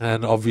has.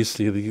 And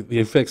obviously the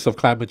effects of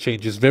climate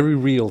change is very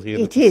real here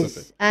in the It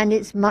Pacific. is, and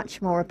it's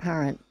much more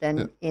apparent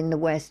than in the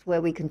West,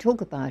 where we can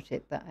talk about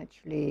it, but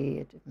actually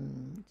it's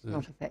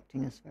not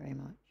affecting us very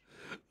much.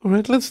 All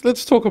right,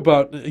 let's talk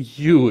about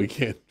you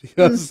again,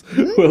 because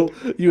well,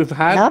 you've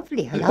had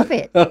Lovely, I love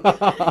it.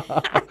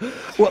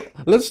 well,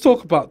 let's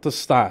talk about the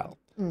style.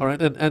 All right,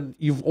 and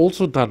you've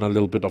also done a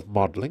little bit of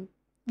modeling.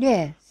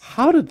 Yes.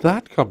 How did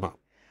that come up?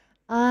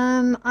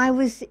 I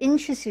was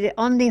interested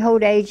on the whole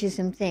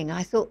ageism thing.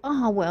 I thought,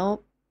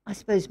 well, I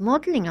suppose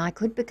modeling, I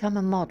could become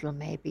a model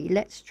maybe.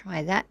 Let's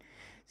try that.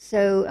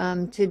 So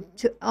to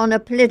on a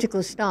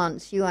political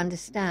stance, you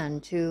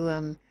understand,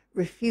 to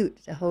refute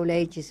the whole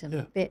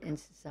ageism bit in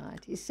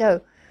society.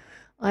 So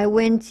I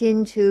went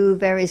into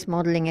various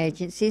modeling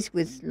agencies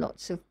with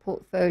lots of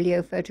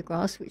portfolio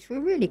photographs, which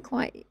were really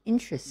quite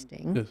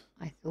interesting,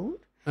 I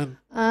thought.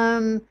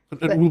 And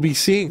we'll be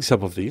seeing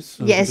some of these.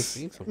 Yes,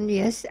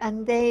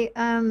 and they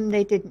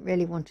didn't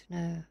really want to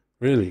know.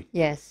 Really?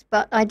 Yes,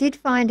 but I did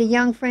find a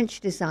young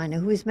French designer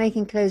who was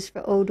making clothes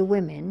for older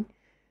women.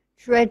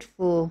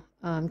 Dreadful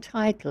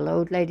title,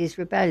 Old Ladies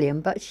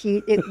Rebellion, but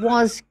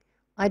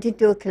I did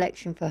do a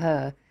collection for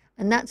her,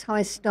 and that's how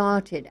I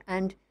started.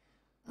 And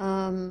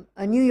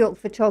a New York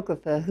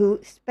photographer who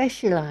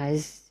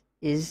specializes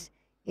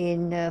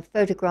in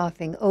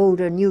photographing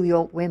older New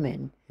York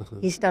women.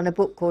 He's done a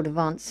book called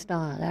Advanced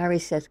Style, Harry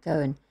Seth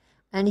Cohen.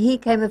 And he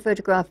came and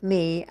photographed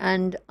me,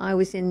 and I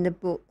was in the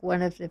book,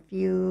 one of the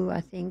few, I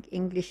think,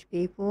 English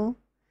people.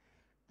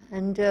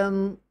 And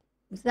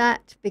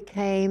that's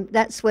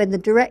when the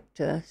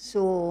director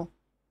saw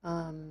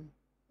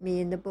me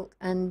in the book,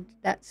 and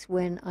that's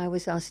when I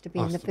was asked to be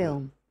in the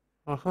film.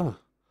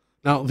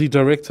 Now, the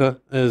director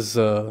is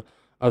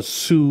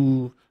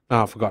Sue,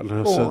 now I've forgotten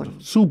her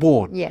surname. Sue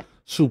Bourne. Yeah.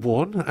 Sue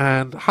Bourne.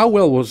 And how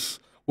well was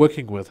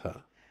working with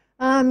her?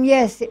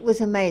 Yes, it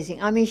was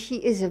amazing. I mean, she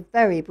is a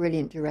very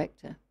brilliant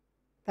director.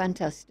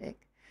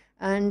 Fantastic.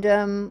 And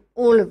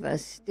all of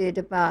us did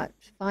about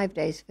 5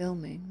 days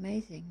filming.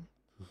 Amazing.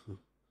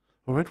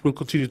 All right, we'll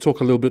continue to talk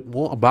a little bit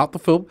more about the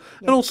film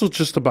and also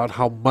just about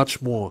how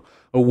much more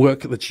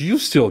work that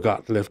you've still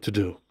got left to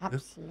do.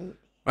 Absolutely.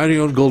 Right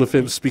here on Gold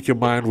FM, Speak Your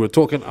Mind, we're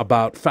talking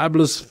about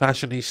Fabulous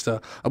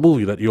Fashionista, a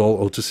movie that you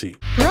all owe to see.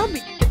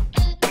 Robbie.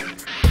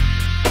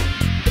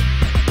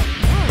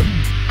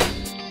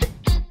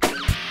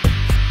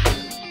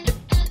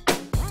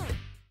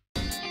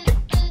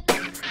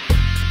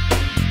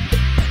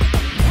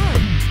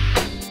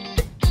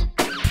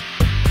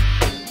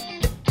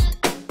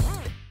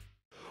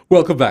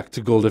 Welcome back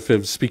to Gold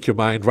FM, Speak Your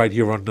Mind, right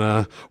here on,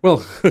 Gold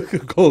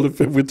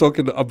FM. We're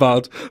talking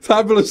about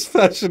Fabulous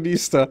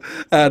Fashionista,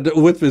 and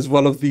with me is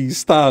one of the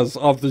stars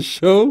of the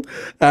show,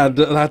 and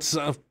that's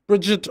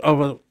Bridget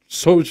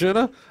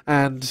Sojourner,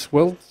 and,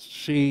 well,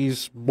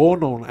 she's more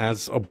known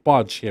as a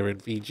Bodge here in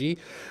Fiji.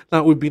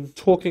 Now, we've been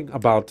talking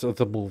about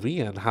the movie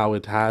and how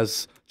it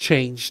has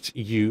changed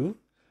you,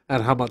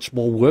 and how much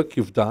more work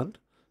you've done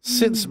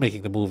since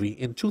making the movie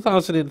in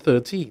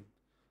 2013.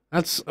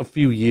 That's a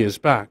few years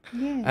back.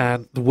 Yeah.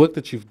 And the work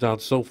that you've done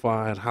so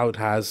far and how it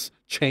has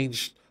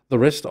changed the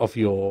rest of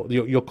your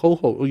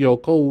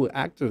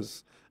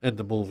co-actors in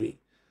the movie.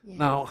 Yeah.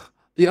 Now,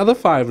 the other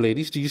five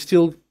ladies, do you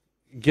still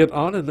get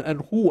on?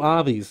 And who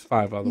are these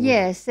five other women?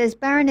 Yes, there's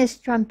Baroness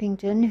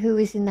Trumpington, who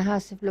is in the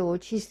House of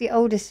Lords. She's the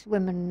oldest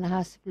woman in the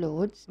House of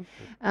Lords.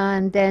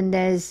 And then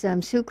there's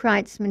Sue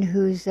Kreitzman,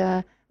 who's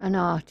an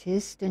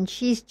artist, and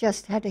she's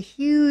just had a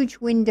huge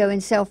window in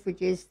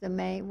Selfridges,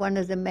 one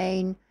of the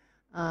main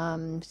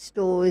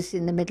stores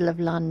in the middle of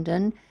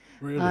London.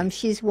 Really?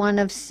 She's one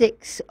of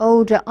 6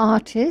 older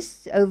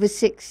artists over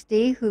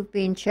 60 who've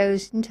been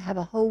chosen to have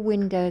a whole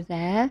window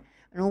there,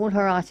 and all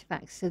her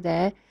artifacts are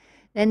there.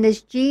 Then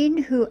there's Jean,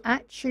 who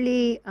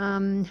actually,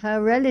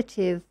 her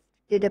relative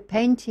did a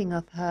painting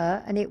of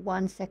her, and it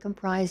won second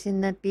prize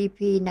in the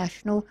BP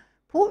National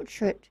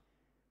Portrait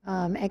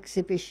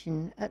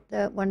exhibition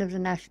at one of the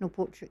National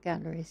Portrait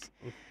Galleries.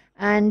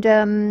 And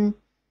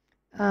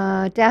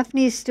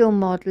Daphne is still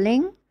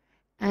modelling,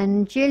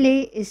 and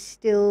Jilly is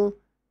still,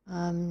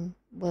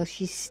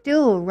 she's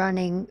still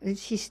running,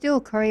 she's still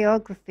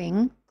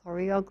choreographing,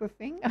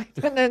 I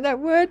don't know that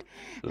word,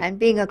 and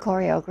being a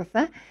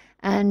choreographer.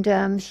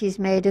 And she's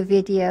made a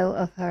video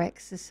of her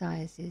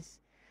exercises.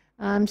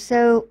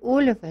 So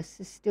all of us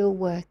are still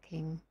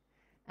working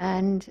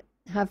and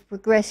have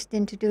progressed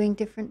into doing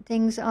different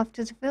things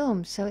after the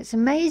film. So it's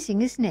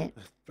amazing, isn't it?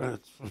 I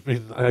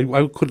mean,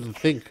 I couldn't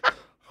think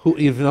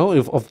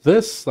of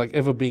this, like,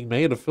 ever being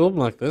made, a film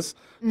like this.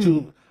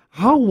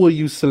 How were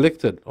you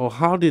selected, or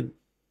how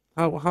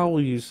were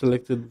you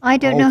selected? I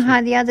don't know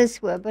how the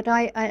others were, but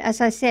I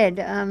as I said,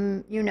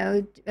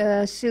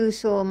 Sue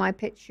saw my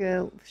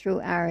picture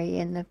through Ari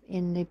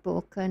in the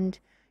book, and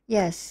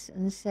yes,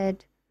 and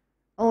said,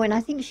 oh, and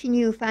I think she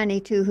knew Fanny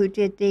too, who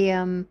did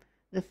the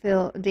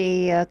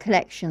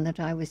collection that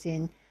I was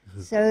in.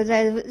 So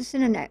there was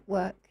in a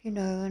network,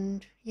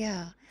 and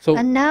yeah. So,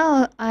 and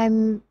now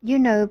I'm,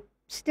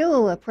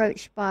 still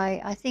approached by,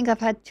 I think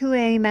I've had 2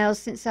 emails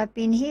since I've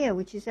been here,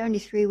 which is only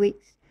 3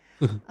 weeks.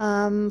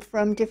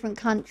 From different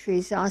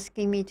countries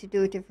asking me to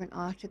do different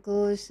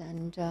articles,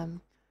 and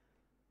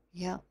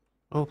yeah.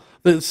 Oh,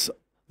 there's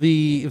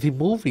the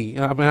movie.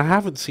 I mean, I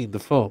haven't seen the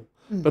film,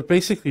 but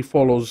basically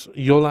follows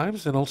your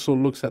lives and also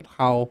looks at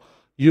how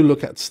you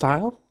look at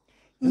style.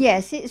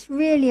 Yes, it's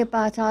really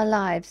about our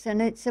lives, and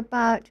it's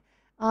about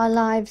our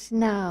lives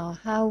now,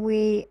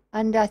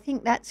 and I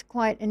think that's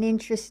quite an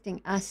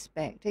interesting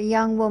aspect. A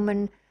young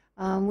woman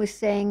was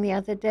saying the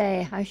other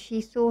day how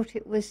she thought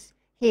it was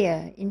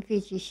here in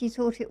Fiji. She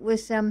thought it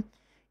was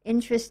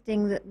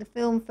interesting that the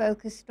film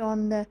focused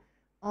on the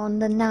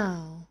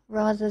now,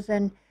 rather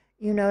than,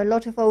 a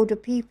lot of older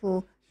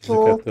people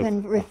talk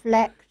and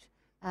reflect,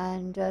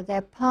 and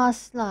their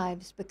past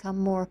lives become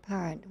more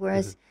apparent,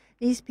 whereas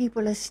these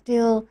people are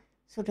still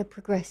sort of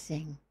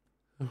progressing.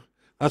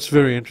 That's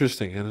very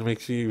interesting, and it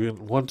makes you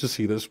even want to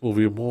see this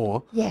movie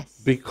more.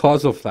 Yes.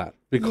 Because of that,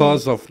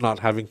 because of not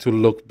having to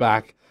look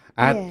back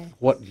at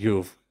what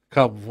you've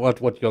come,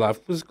 what your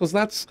life was, because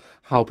that's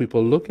how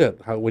people look at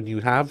how, when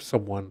you have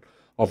someone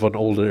of an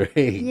older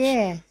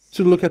age,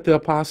 to look at their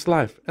past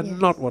life and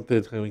not what they're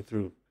going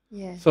through.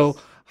 Yes. So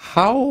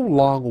how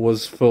long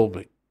was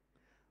filming?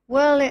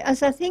 Well,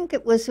 as I think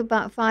it was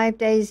about 5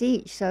 days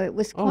each, so it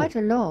was quite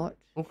a lot.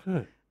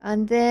 Okay.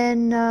 And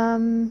then,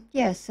 and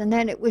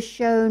then it was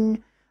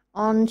shown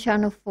on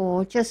Channel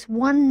 4 just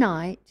one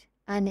night,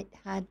 and it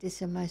had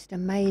this most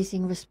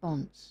amazing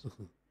response.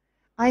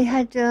 I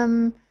had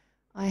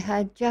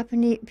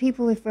Japanese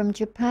people from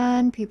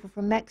Japan, people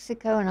from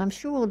Mexico, and I'm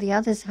sure all the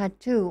others had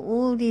too.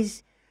 All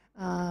these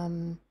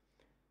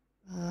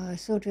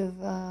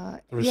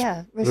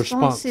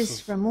responses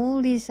from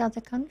all these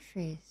other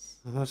countries.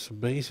 Oh, that's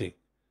amazing,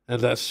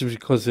 and that's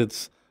because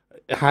it's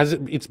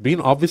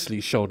been obviously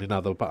shown in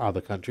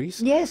other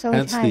countries. Yes,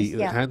 hence it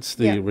has. Hence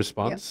the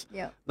response.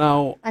 Yeah.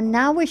 Now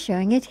we're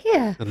showing it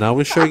here.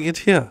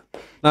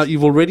 Now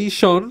you've already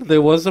shown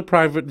there was a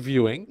private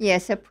viewing.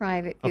 Yes, a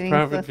private viewing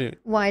for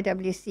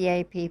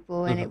YWCA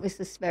people, and it was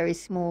this very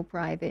small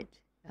private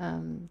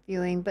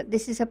viewing. But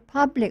this is a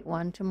public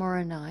one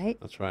tomorrow night.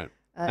 That's right.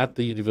 At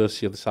the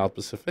University of the South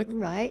Pacific.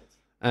 Right.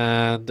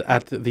 And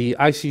at the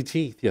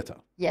ICT Theatre.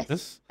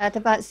 Yes. At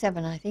about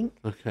 7, I think.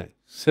 Okay.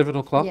 7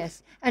 o'clock.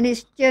 Yes, and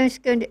it's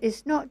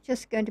not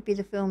just going to be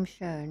the film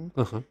shown.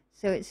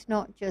 So it's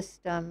not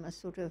just a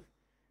sort of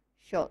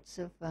shots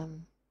of.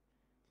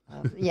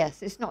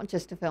 Yes, it's not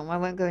just a film. I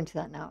won't go into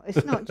that now.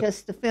 It's not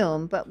just the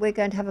film, but we're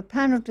going to have a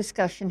panel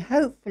discussion,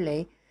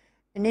 hopefully,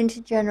 an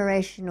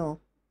intergenerational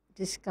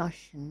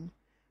discussion,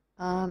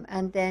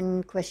 and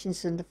then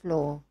questions on the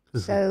floor.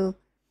 So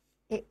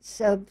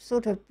it's a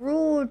sort of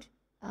broad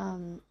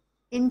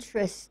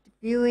interest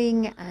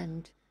viewing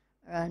and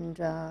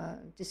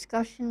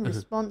discussion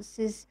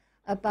responses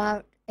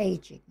about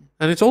aging.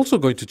 And it's also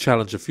going to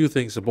challenge a few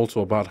things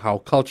also about how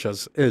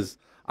cultures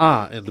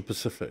are in the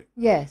Pacific.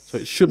 Yes. So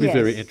it should be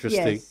very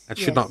interesting and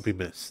should not be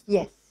missed.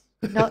 Yes,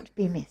 not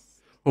be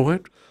missed. All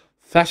right.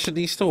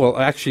 Fashionista. Well,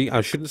 actually,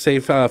 I shouldn't say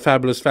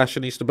Fabulous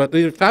Fashionista, but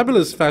the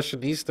Fabulous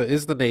Fashionista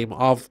is the name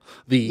of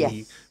the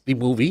Yes. the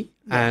movie.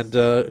 And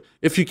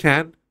if you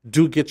can,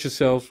 do get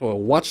yourself or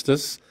watch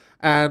this.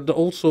 And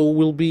also,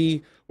 we'll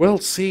be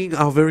seeing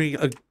our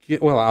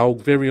our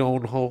very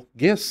own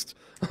guest,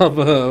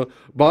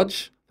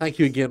 Budge. Thank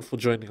you again for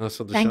joining us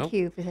on the show. Thank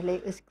you, Billy.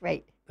 It was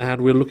great.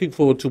 And we're looking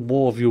forward to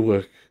more of your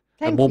work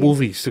and Thank more you.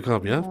 movies to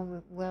come. Yeah.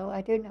 Well,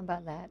 I don't know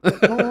about that,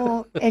 but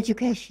more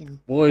education.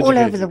 More All over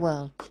education. the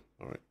world.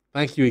 All right.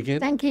 Thank you again.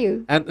 Thank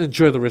you. And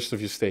enjoy the rest of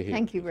your stay here.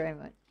 Thank you very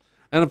much.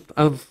 And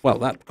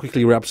that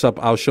quickly wraps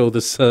up our show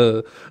this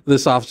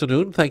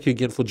afternoon. Thank you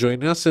again for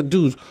joining us, and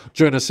do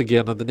join us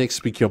again on the next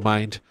Speak Your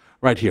Mind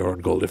right here on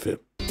Gold FM.